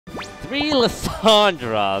3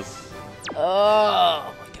 Lissandras.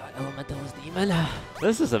 Oh my god, Elementalist Demon.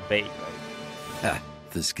 This is a bait, right? Ha,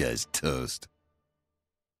 this guy's toast.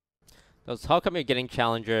 So how come you're getting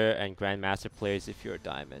Challenger and Grandmaster players if you're a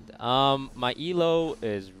Diamond? My elo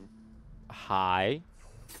is high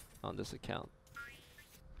on this account.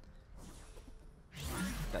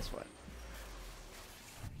 That's why.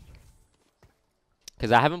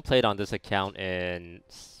 Because I haven't played on this account in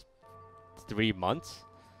 3 months.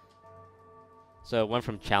 So it went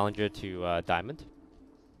from Challenger to Diamond.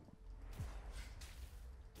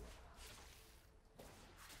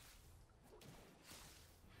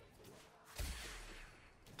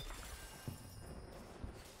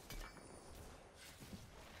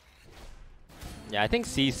 Yeah, I think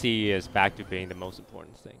CC is back to being the most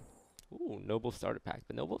important thing. Ooh, Noble starter pack,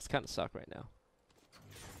 but Nobles kind of suck right now.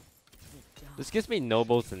 This gives me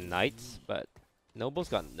Nobles and Knights, but Nobles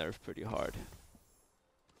got nerfed pretty hard.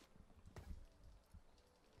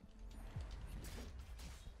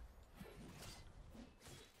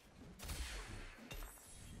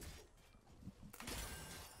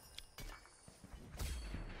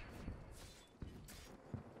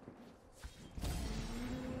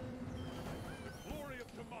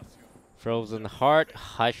 Frozen Heart,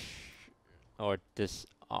 Hush, or Disarm.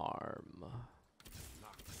 I'm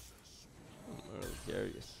really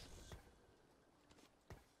curious.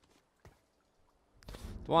 Do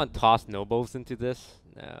I want to toss Nobles into this?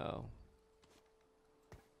 No.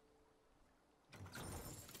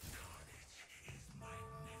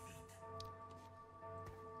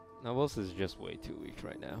 Nobles is just way too weak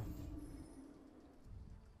right now.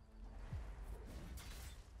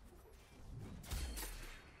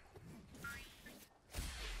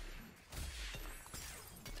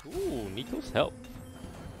 Ooh, Nico's help.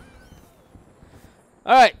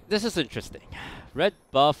 Alright, this is interesting. Red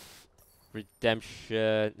buff,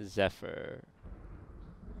 Redemption, Zephyr.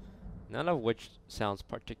 None of which sounds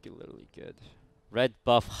particularly good. Red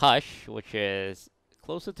buff, Hush, which is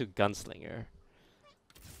closer to Gunslinger.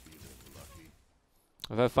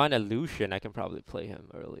 If I find a Lucian, I can probably play him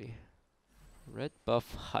early. Red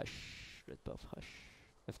buff, Hush. Red buff, Hush.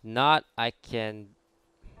 If not, I can...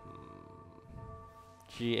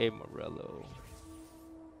 G.A. Morello.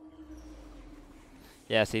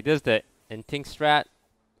 Yeah, see, this is the inting strat.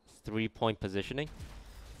 3-point positioning.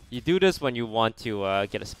 You do this when you want to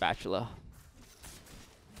get a spatula.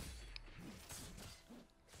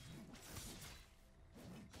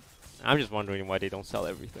 I'm just wondering why they don't sell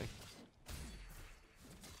everything.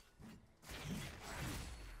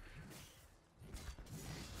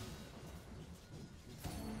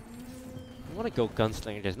 I want to go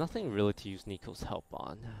Gunslinger. There's nothing really to use Nico's help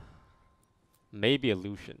on. Maybe a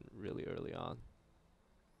Lucian really early on.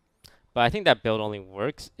 But I think that build only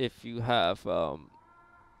works if you have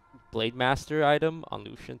Blade Master item on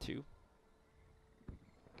Lucian too.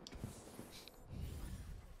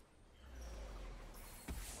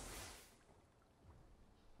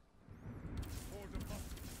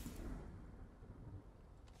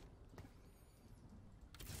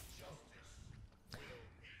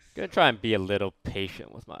 Gonna try and be a little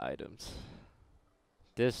patient with my items.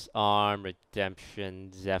 Disarm,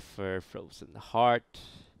 Redemption, Zephyr, Frozen Heart,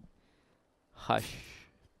 Hush.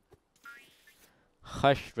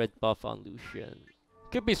 Hush, red buff on Lucian.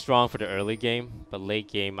 Could be strong for the early game, but late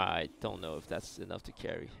game I don't know if that's enough to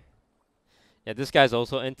carry. Yeah, this guy's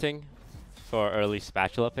also inting for early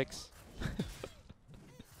spatula picks.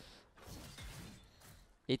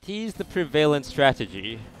 It is the prevalent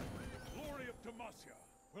strategy.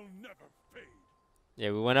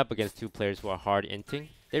 Yeah, we went up against 2 players who are hard inting.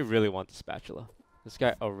 They really want the spatula. This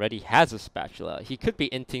guy already has a spatula. He could be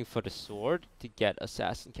inting for the sword to get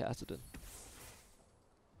Assassin Cassidon.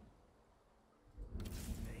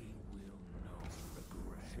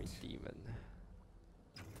 Sweet demon.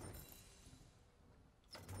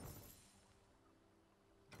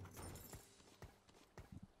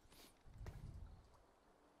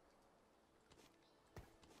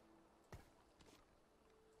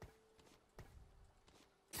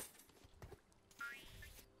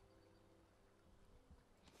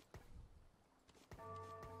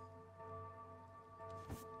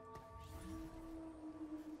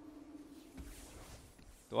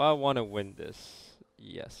 Do I want to win this?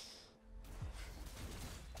 Yes.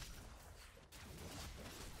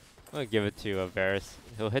 I'm going to give it to Varus.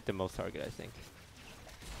 He'll hit the most target, I think.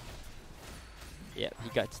 Yeah, he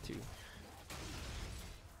got 2.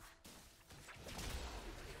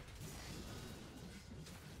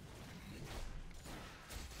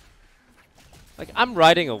 Like, I'm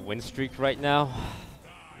riding a win streak right now.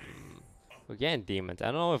 We're getting demons. I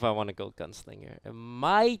don't know if I want to go Gunslinger. It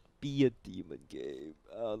might be a demon game.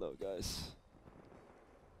 I don't know, guys.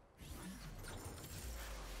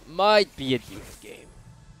 Might be a demon game.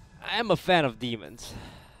 I am a fan of demons.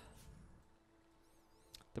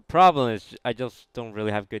 The problem is I just don't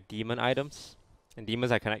really have good demon items. And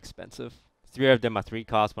demons are kind of expensive. 3 of them are 3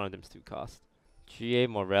 cost, 1 of them is 2 cost. GA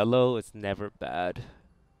Morello is never bad.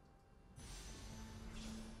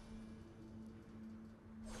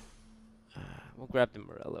 We'll grab the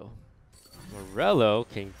Morello. Morello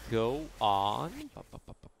can go on.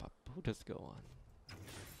 Who does go on?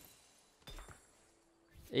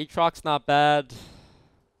 Aatrox's not bad.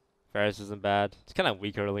 Varus isn't bad. It's kind of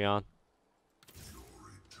weak early on.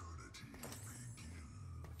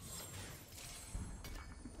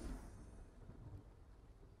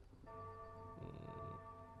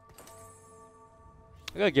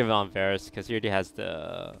 I'm gonna give it on Varus because he already has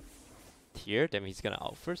the tier. Then he's gonna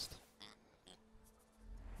out first.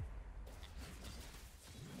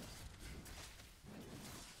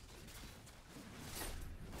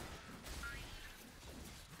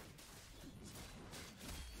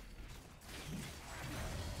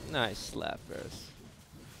 Nice slap, Varus.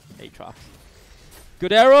 Aatrox.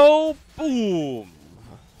 Good arrow! Boom!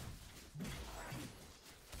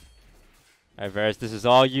 Alright, Varus, this is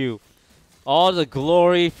all you. All the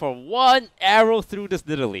glory for 1 arrow through this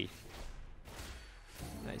Nidalee.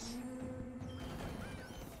 Nice.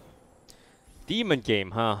 Demon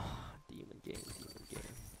game, huh? Demon game.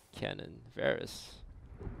 Cannon, Varus.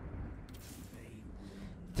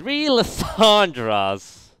 3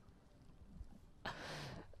 Lissandras.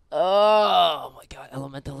 Oh my god,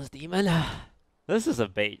 Elementalist Demon. This is a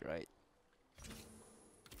bait, right?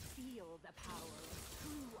 Feel the power of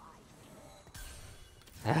true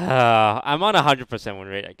ice. I'm on 100% win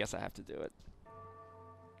rate. I guess I have to do it.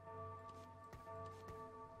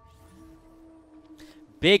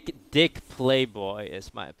 Big Dick Playboy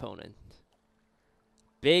is my opponent.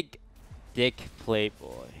 Big Dick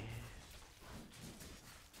Playboy.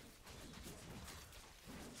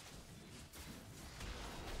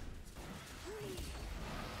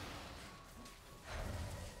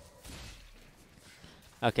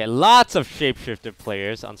 Okay, lots of shapeshifter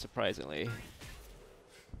players, unsurprisingly.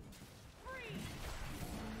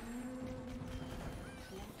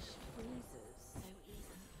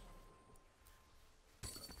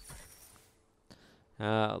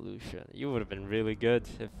 Lucian. You would have been really good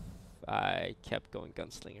if I kept going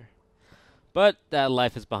Gunslinger. But that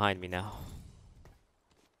life is behind me now.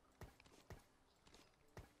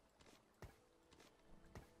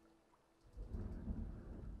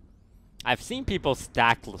 I've seen people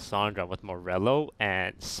stack Lysandra with Morello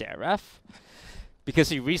and Seraph because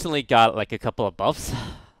he recently got like a couple of buffs.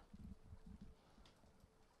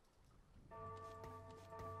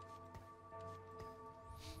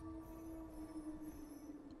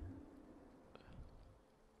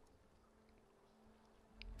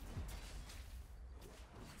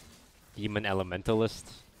 Demon Elementalist.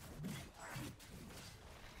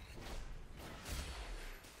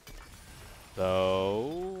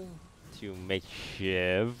 So to make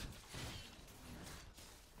Shiv.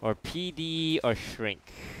 Or PD or Shrink.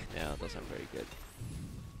 No, those aren't very good.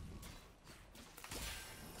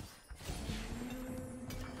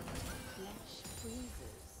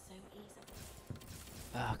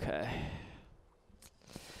 Okay.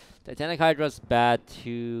 Titanic Hydra's bad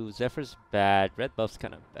too. Zephyr's bad. Red buff's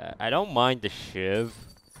kind of bad. I don't mind the Shiv.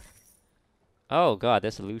 Oh god,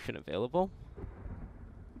 there's a Lucian available.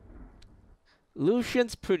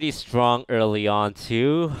 Lucian's pretty strong early on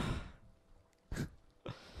too.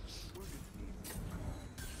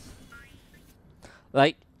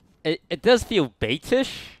 Like, it does feel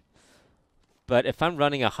baitish, but if I'm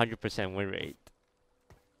running 100% win rate,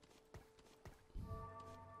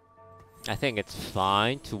 I think it's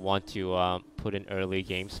fine to want to put in early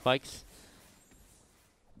game spikes.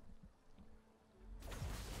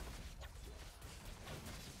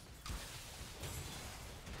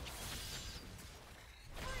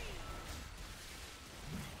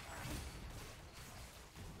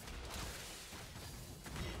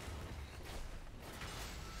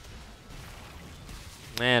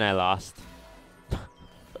 Man, I lost.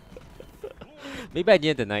 Maybe I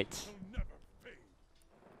needed the knights.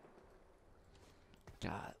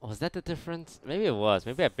 God, was that the difference? Maybe it was.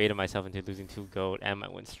 Maybe I baited myself into losing 2 gold and my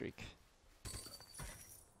win streak.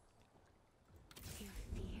 Your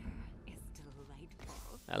fear is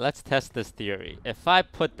delightful. Now let's test this theory. If I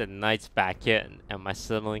put the knights back in, am I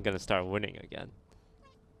suddenly gonna start winning again?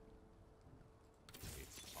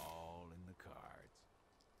 It's all in the cards.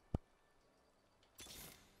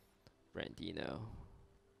 Brandino.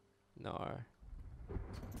 Nar.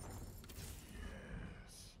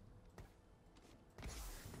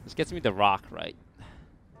 This gets me the rock, right?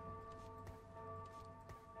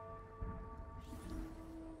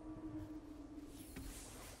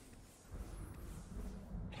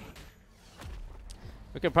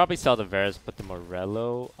 We could probably sell the Varus, put the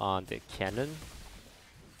Morello on the cannon.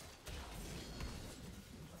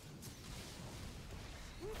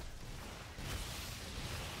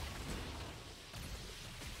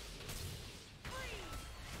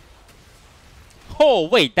 Oh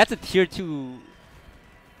wait, that's a tier 2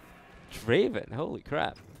 Draven. Holy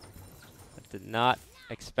crap. I did not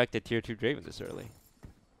expect a tier 2 Draven this early.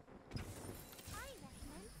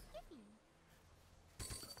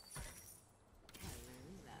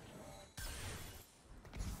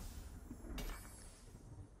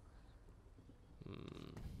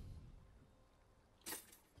 Hmm.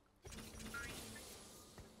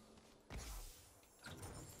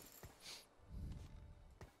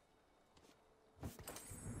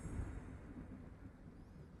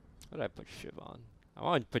 What did I put Shiv on? I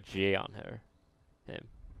want to put J on her. Him.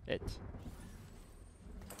 It.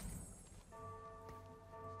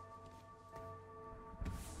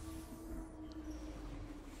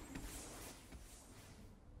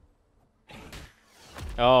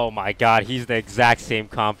 Oh my god, he's the exact same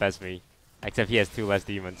comp as me. Except he has 2 less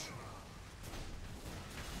demons.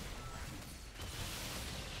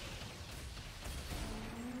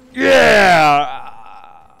 Yeah!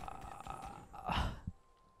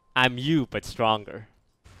 I'm you, but stronger.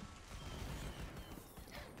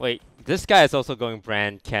 Wait, this guy is also going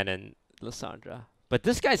Brand, Cannon, Lissandra. But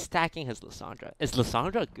this guy's stacking his Lissandra. Is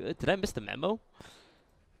Lissandra good? Did I miss the memo?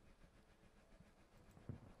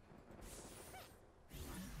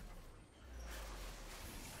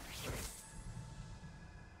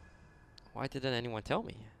 Why didn't anyone tell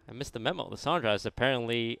me? I missed the memo. Lissandra is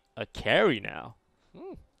apparently a carry now.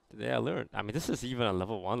 Today I learned. I mean, this is even a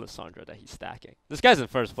level 1 Lissandra that he's stacking. This guy's in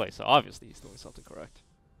first place, so obviously he's doing something correct.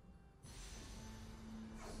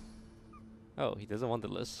 Oh, he doesn't want the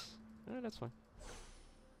list. That's fine.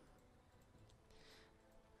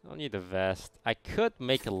 Don't need the vest. I could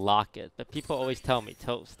make a locket, but people always tell me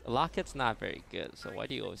toast. A locket's not very good, so why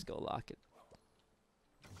do you always go locket?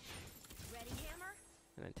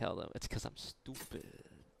 And I tell them it's because I'm stupid.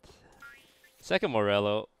 Second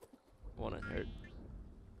Morello won't hurt.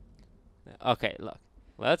 Okay, look.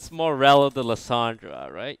 Let's Morello the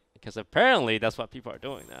Lissandra, right? Because apparently that's what people are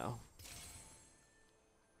doing now.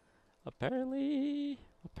 Apparently.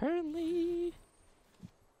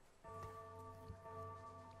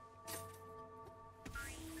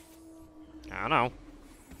 I don't know.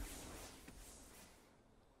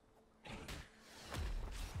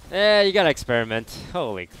 Yeah, you gotta experiment.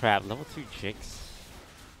 Holy crap, level 2 Jinx.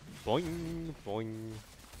 Boing, boing.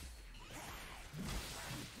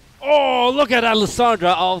 Oh, look at that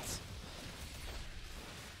Lissandra ult!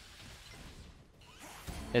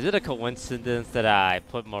 Is it a coincidence that I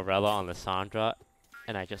put Morello on Lissandra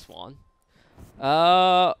and I just won? What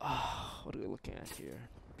are we looking at here?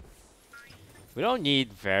 We don't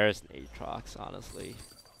need Varus and Aatrox, honestly.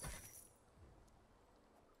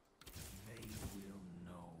 They will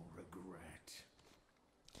know regret.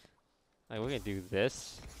 Like, we're gonna do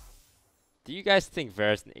this. Do you guys think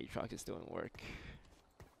Varus and Aatrox is doing work?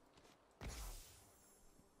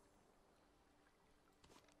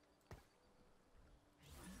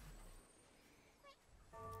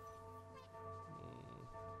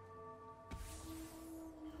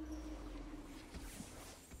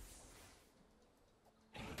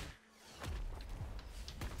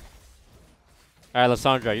 Alright,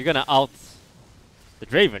 Lissandra, you're gonna out the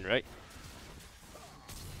Draven, right?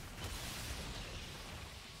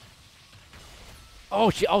 Oh,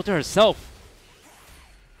 she outed herself.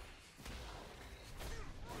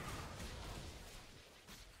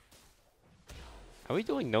 Are we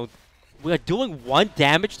doing no... We are doing 1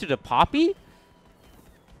 damage to the Poppy?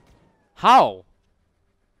 How?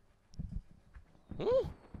 Hmm?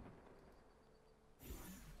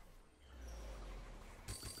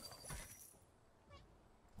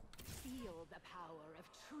 Feel the power of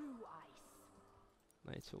true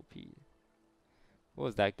ice. Nice OP. What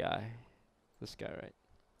was that guy? This guy, right?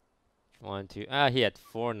 1, 2... he had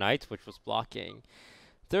 4 knights, which was blocking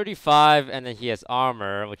 35, and then he has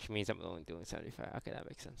armor, which means I'm only doing 75. Okay, that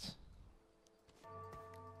makes sense.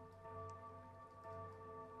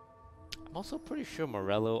 I'm also pretty sure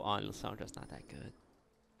Morello on Lissandra's not that good.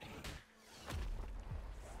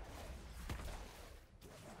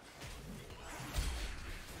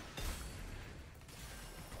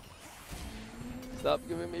 Stop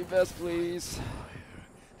giving me vest, please. Fire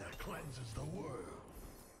that cleanses the world.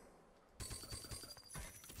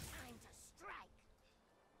 Time to strike.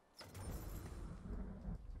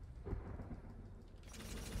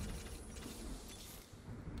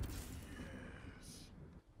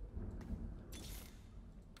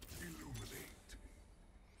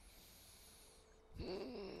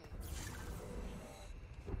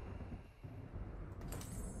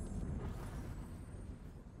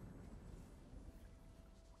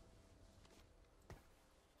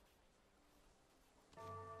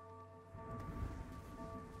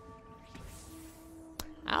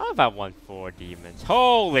 I don't know if I want 4 demons.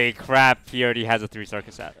 Holy crap, he already has a 3-star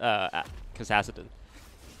Cassassin.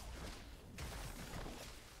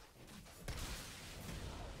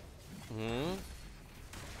 Hmm.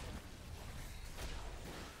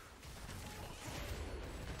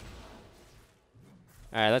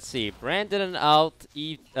 Alright, let's see. Brand didn't out.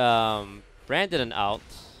 Brand didn't out.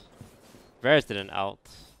 Varus didn't out.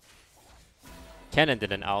 Kennen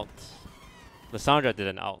didn't out. Lissandra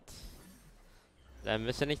didn't out. Did I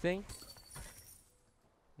miss anything?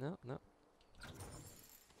 No, no.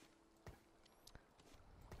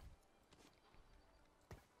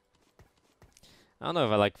 I don't know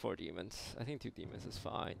if I like 4 demons. I think 2 demons is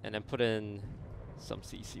fine. And then put in some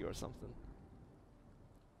CC or something.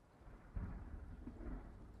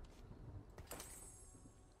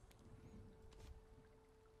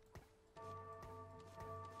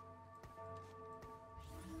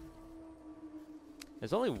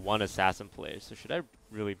 There's only 1 assassin player, so should I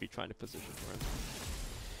really be trying to position for him?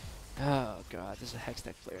 Oh god, there's a Hex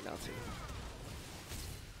Tech player now too.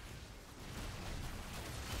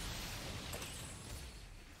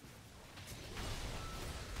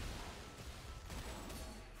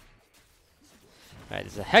 Alright,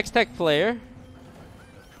 there's a Hex Tech player.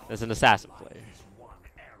 There's an assassin player.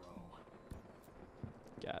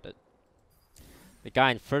 Got it. The guy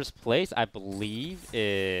in first place, I believe,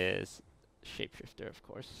 is Shapeshifter, of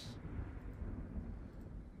course.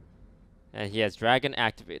 And he has Dragon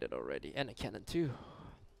activated already. And a Cannon too.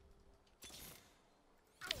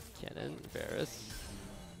 Cannon, Varus.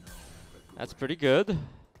 That's pretty good.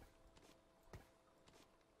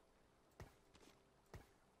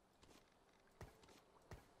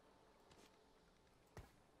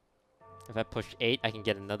 If I push 8, I can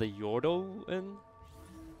get another Yordle in.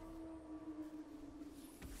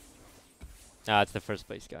 Ah, it's the first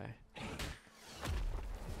place guy.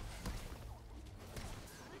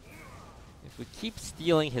 If we keep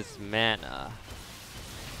stealing his mana.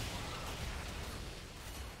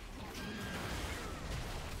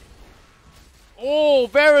 Oh,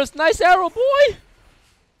 Varus, nice arrow, boy!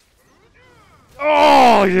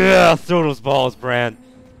 Oh, yeah, throw those balls, Brand.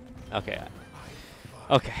 Okay.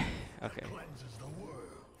 Okay. Okay.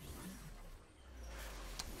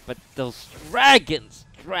 But those dragons!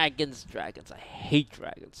 Dragons. I hate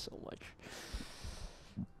dragons so much.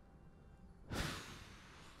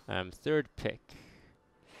 Third pick.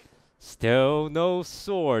 Still no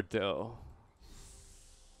sword, though.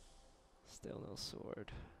 Still no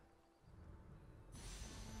sword.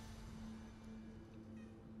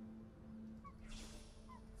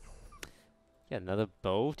 Get another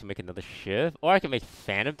bow to make another shiv. Or I can make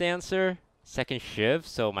Phantom Dancer, second shiv,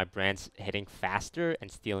 so my brand's hitting faster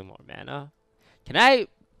and stealing more mana. Can I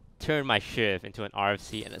turn my shiv into an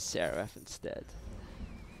RFC and a Seraph instead?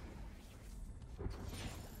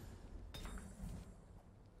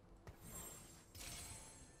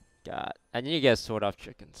 God, I need to get Sword Off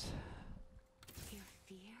Chickens. Your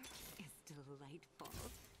fear is delightful.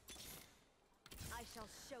 I shall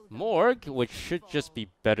show them Morg, which should just be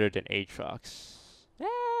better than Aatrox.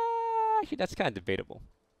 Actually, that's kind of debatable.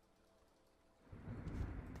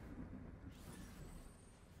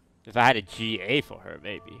 If I had a GA for her,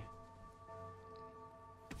 maybe.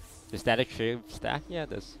 The static shiv stack? Yeah,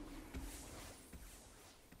 it does.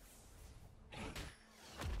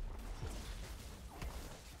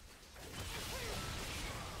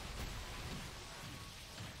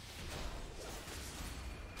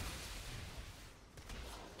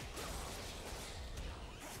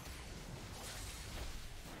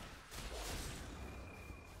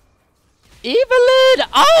 Evelyn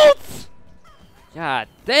out! God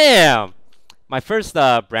damn! My first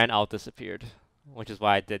brand out disappeared, which is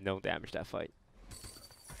why I did no damage that fight.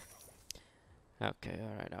 Okay,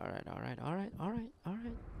 alright.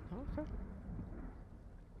 Okay.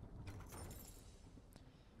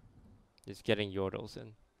 Just getting Yordles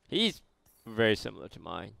in. He's very similar to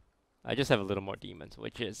mine. I just have a little more demons,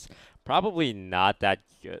 which is probably not that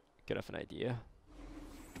good of an idea.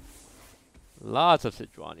 Lots of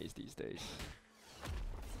Sidjuanis these days.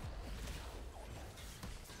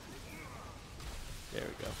 There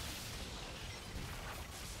we go.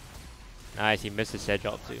 Nice, he missed his Sedge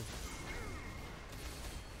ult too.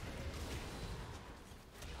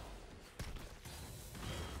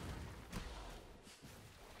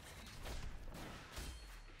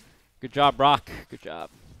 Good job, Brock. Good job.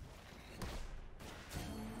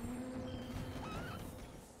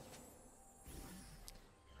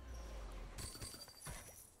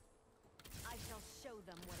 I shall show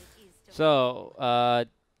them what it is to So,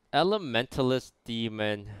 Elementalist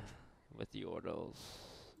Demon with Yordles.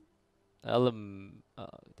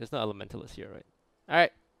 There's no Elementalist here, right?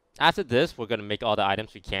 Alright. After this, we're gonna make all the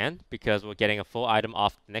items we can because we're getting a full item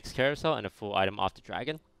off the next carousel and a full item off the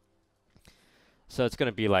dragon. So it's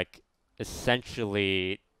gonna be like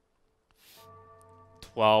essentially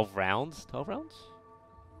 12 rounds. 12 rounds?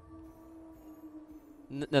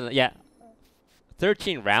 No, yeah.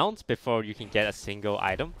 13 rounds before you can get a single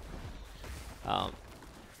item.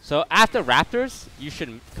 So after Raptors, you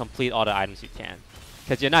should complete all the items you can.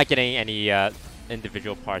 Because you're not getting any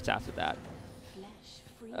individual parts after that.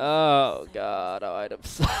 Oh god, our items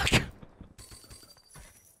suck.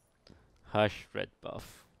 Hush, red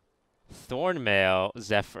buff. Thornmail,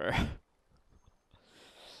 Zephyr.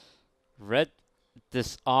 Red,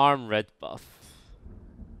 disarm, red buff.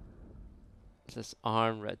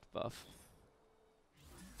 Disarm, red buff.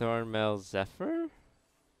 Thornmail, Zephyr?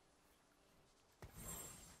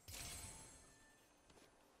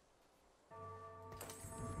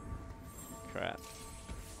 Crap.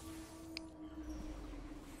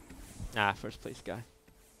 Ah, first place guy.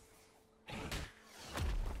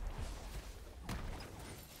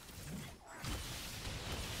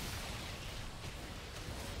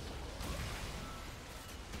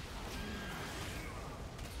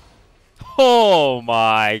 Oh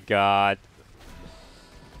my god.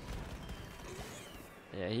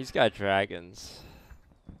 Yeah, he's got dragons.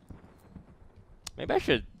 Maybe I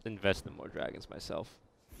should invest in more dragons myself.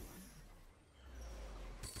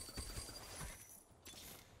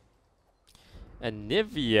 And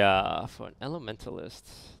Nivea for an elementalist.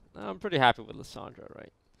 I'm pretty happy with Lissandra,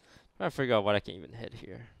 right? Trying to figure out what I can even hit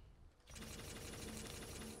here.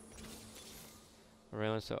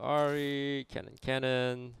 Raylan so Ari,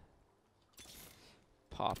 Cannon.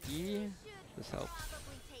 Poppy. This helps.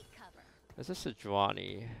 This is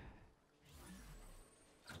Sejuani.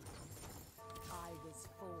 I was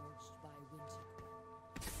forged by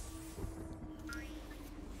winter.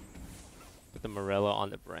 Put the Morello on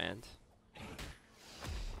the brand.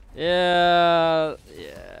 Yeah.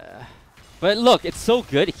 But look, it's so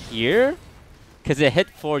good here. Because it hit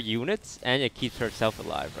 4 units and it keeps herself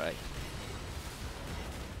alive, right?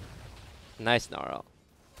 Nice Gnarl.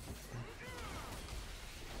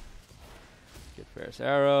 Good Ferris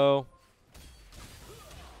Arrow.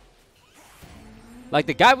 Like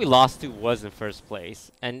the guy we lost to was in first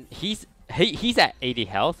place, and he's at 80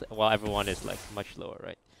 health while everyone is like much lower,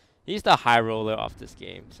 right? He's the high roller of this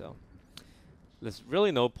game, so there's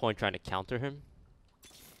really no point trying to counter him.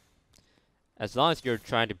 As long as you're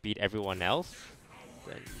trying to beat everyone else,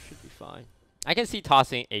 then you should be fine. I can see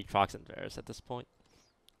tossing Aatrox and Varus at this point.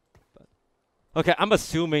 But okay, I'm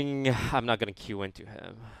assuming I'm not gonna queue into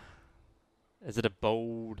him. Is it a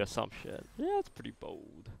bold assumption? Yeah, it's pretty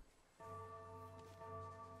bold.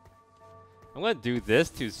 I'm gonna do this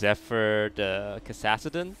to Zephyr the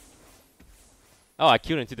Cassacidin. Oh, I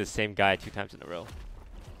queued into the same guy 2 times in a row.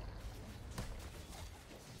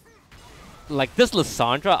 Like, this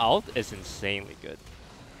Lissandra ult is insanely good.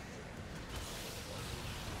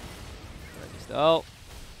 Oh.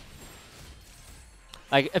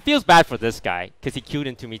 Like, it feels bad for this guy, because he queued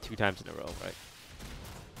into me 2 times in a row, right?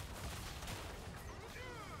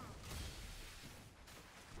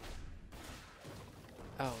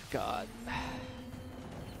 Oh god.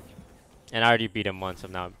 And I already beat him once, so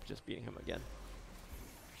now I'm just beating him again.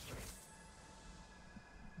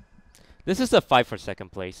 This is a fight for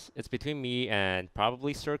second place. It's between me and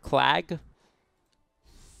probably Sir Clag.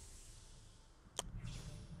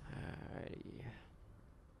 Alrighty.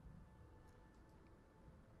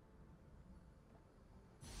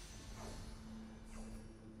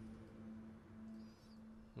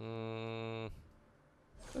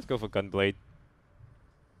 Let's go for Gunblade.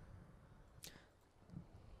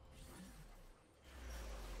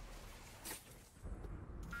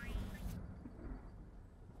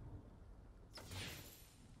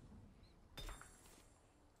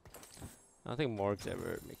 I don't think Morg's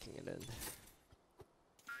ever making it in.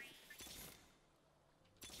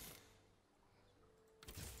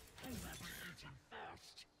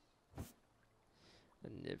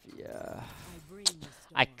 Nivea.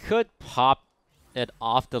 I could pop it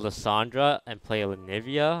off the Lissandra and play a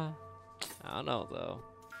Nivea. I don't know though.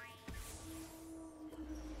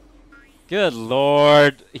 Good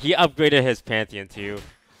lord, he upgraded his Pantheon too.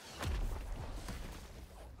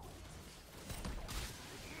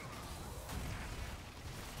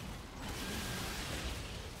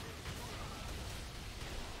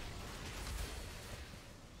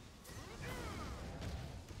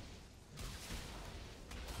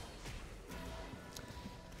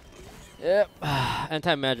 Yep,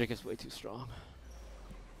 anti-magic is way too strong.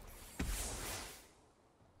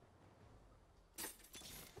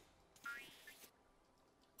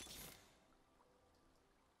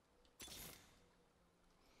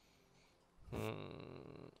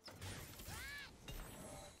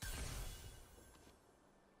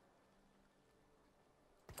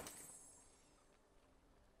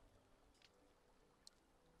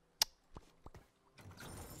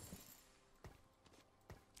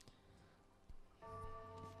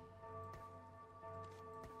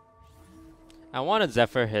 I wanted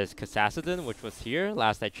Zephyr his Kassassidon, which was here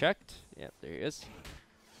last I checked. Yep, there he is.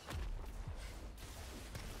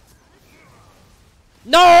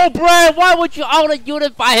 No, Brad! Why would you own a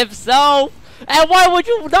unit by himself? And why would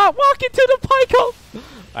you not walk into the Pyko?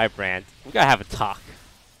 Alright, Brand. We gotta have a talk.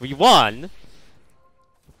 We won.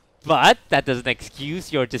 But that doesn't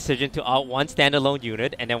excuse your decision to out one standalone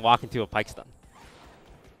unit and then walk into a Pike stun.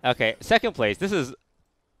 Okay, second place. This is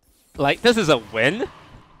a win.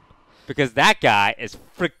 Because that guy is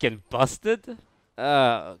freaking busted.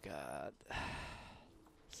 Oh, God.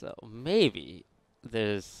 So, maybe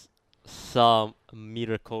there's some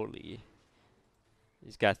miracle.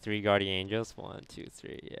 He's got 3 Guardian Angels. 1, 2,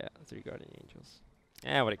 3. Yeah, 3 Guardian Angels.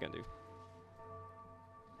 What are you gonna do?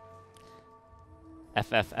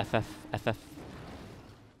 FF, FF, FF.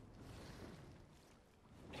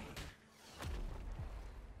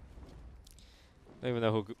 I don't even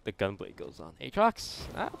know who the Gunblade goes on. Aatrox?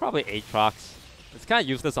 Probably Aatrox. It's kind of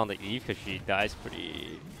useless on the Eve because she dies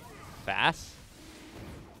pretty fast.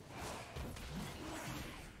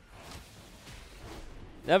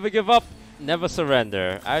 Never give up, never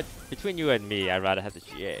surrender. Between you and me, I'd rather have the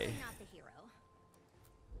GA.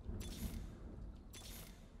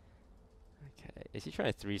 Okay, is he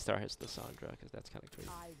trying to 3-star his Lissandra? Because that's kind of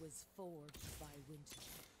crazy. I was forged by winter.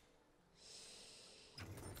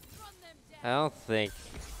 I don't think...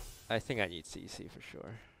 I think I need CC for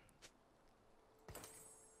sure.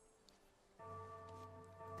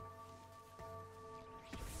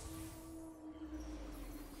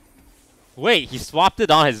 Wait, he swapped it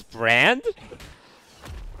on his brand?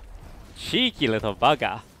 Cheeky little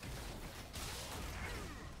bugger.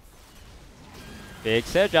 Big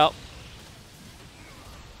surge out.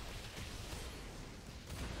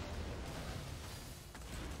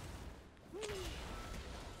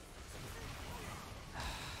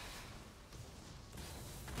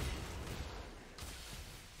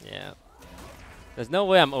 Yeah. There's no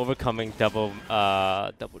way I'm overcoming double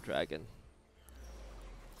dragon.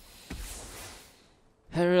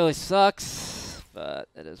 It really sucks, but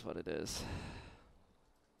it is what it is.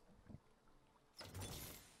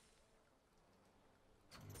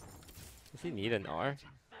 Does he need an R?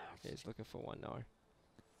 Okay, he's looking for 1 R.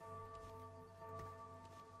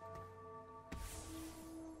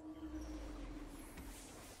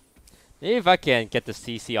 Maybe if I can get the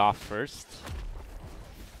CC off first.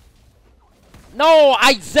 No!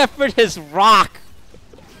 I Zephyred his rock!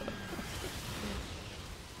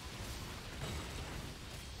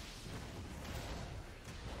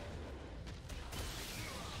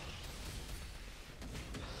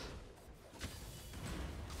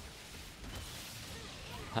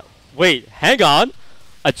 Wait, hang on!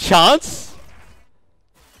 A chance?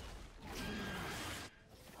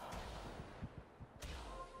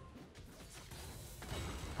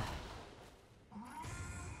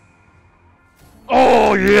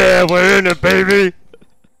 Oh yeah, we're in it, baby!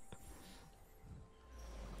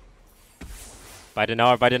 By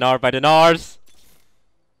dinar, by dinar, by dinars!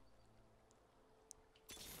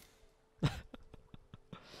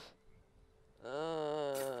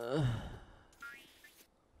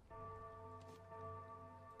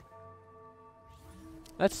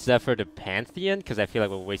 Let's Zephyr the Pantheon, because I feel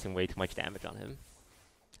like we're wasting way too much damage on him.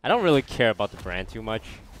 I don't really care about the brand too much.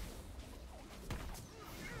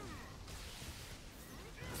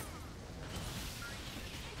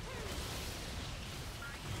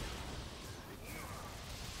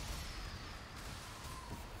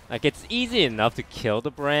 Like, it's easy enough to kill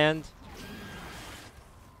the brand.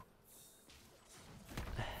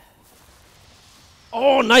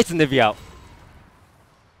 Oh, nice Nivea out.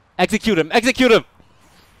 Execute him, execute him!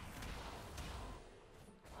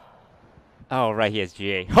 Oh, right, he has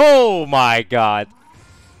GA. Oh my god.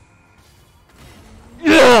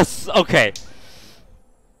 Yes! Okay.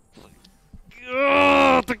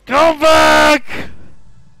 The comeback!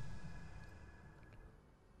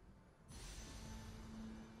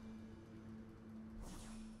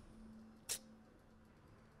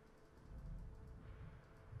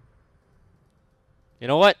 You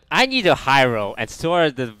know what? I need a Hyro, and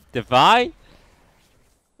Sora the Divine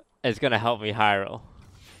is gonna help me Hyro.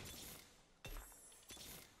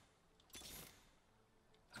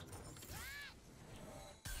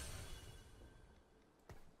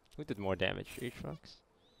 Who did more damage? Aatrox?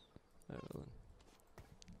 I don't know.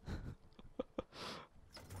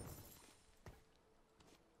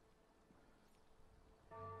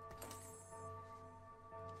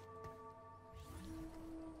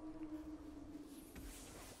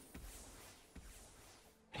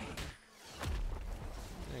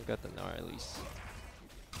 I got the Gnar at least.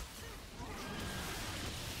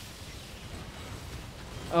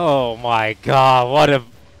 Oh my god, what a...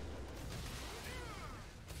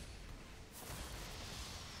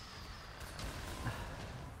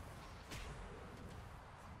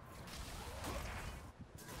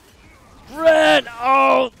 Red!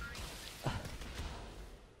 Oh!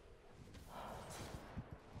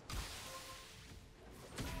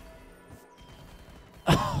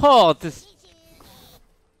 Oh, this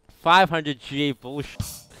 500 GA bullshit.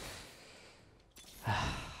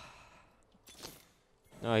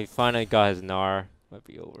 No, he finally got his NAR. Might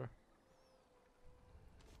be over.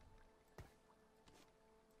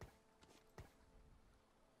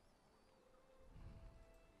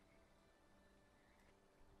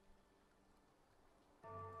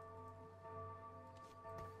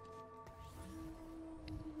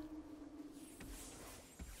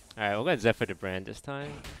 Alright, we're gonna Zephyr the brand this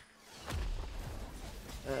time.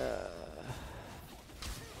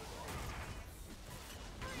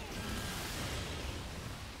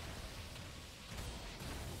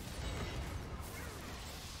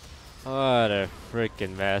 What a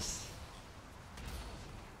freaking mess.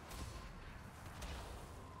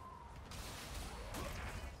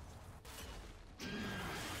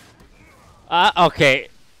 Okay.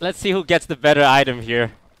 Let's see who gets the better item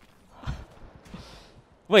here.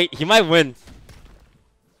 Wait, he might win.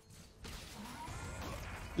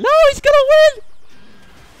 No, he's gonna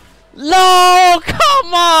win! No,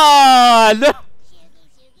 come on!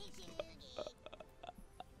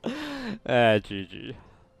 GG.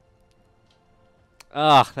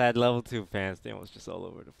 Ugh, that level 2 fans thing was just all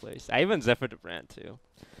over the place. I even Zephyr the brand too.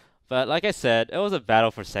 But like I said, it was a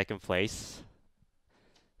battle for second place.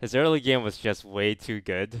 His early game was just way too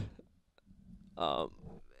good.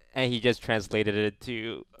 And he just translated it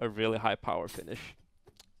to a really high power finish.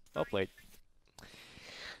 Well played.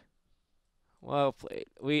 Well played.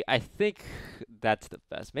 I think that's the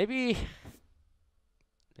best. Maybe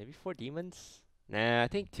 4 demons? Nah, I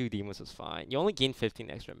think 2 demons was fine. You only gain 15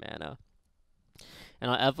 extra mana. And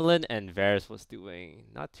on Evelyn and Varus was doing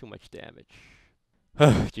not too much damage.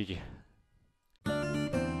 GG.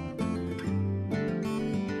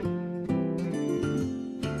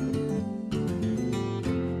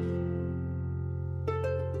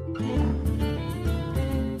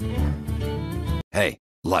 Hey,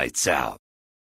 lights out.